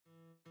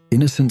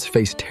innocents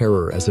face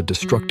terror as a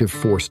destructive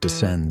force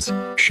descends,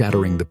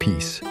 shattering the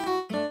peace.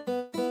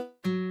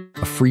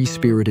 A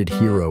free-spirited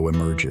hero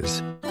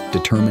emerges,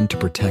 determined to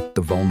protect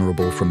the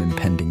vulnerable from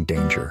impending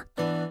danger.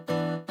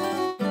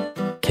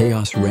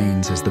 Chaos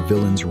reigns as the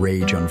villain's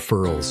rage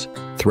unfurls,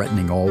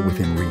 threatening all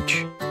within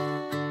reach.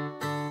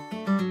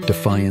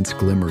 Defiance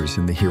glimmers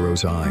in the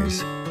hero's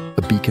eyes,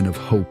 a beacon of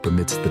hope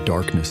amidst the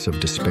darkness of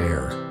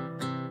despair.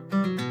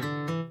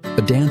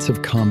 A dance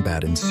of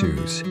combat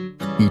ensues,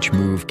 each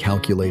move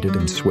calculated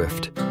and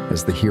swift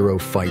as the hero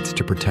fights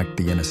to protect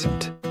the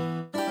innocent.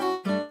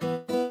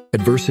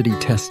 Adversity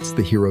tests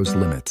the hero's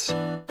limits,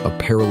 a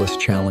perilous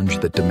challenge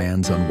that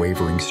demands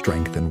unwavering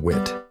strength and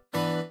wit.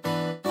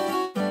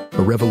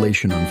 A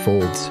revelation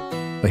unfolds,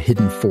 a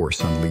hidden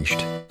force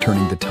unleashed,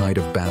 turning the tide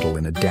of battle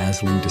in a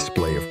dazzling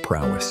display of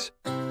prowess.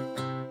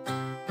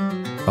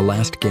 A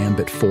last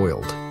gambit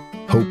foiled,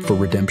 hope for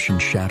redemption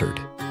shattered,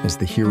 as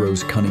the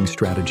hero's cunning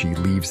strategy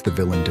leaves the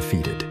villain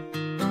defeated.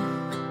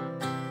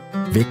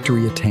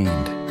 Victory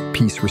attained,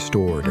 peace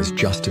restored as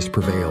justice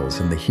prevails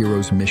and the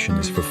hero's mission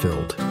is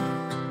fulfilled.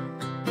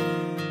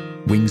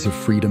 Wings of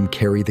freedom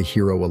carry the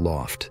hero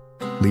aloft,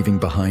 leaving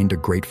behind a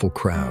grateful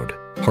crowd,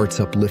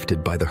 hearts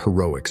uplifted by the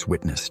heroics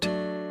witnessed.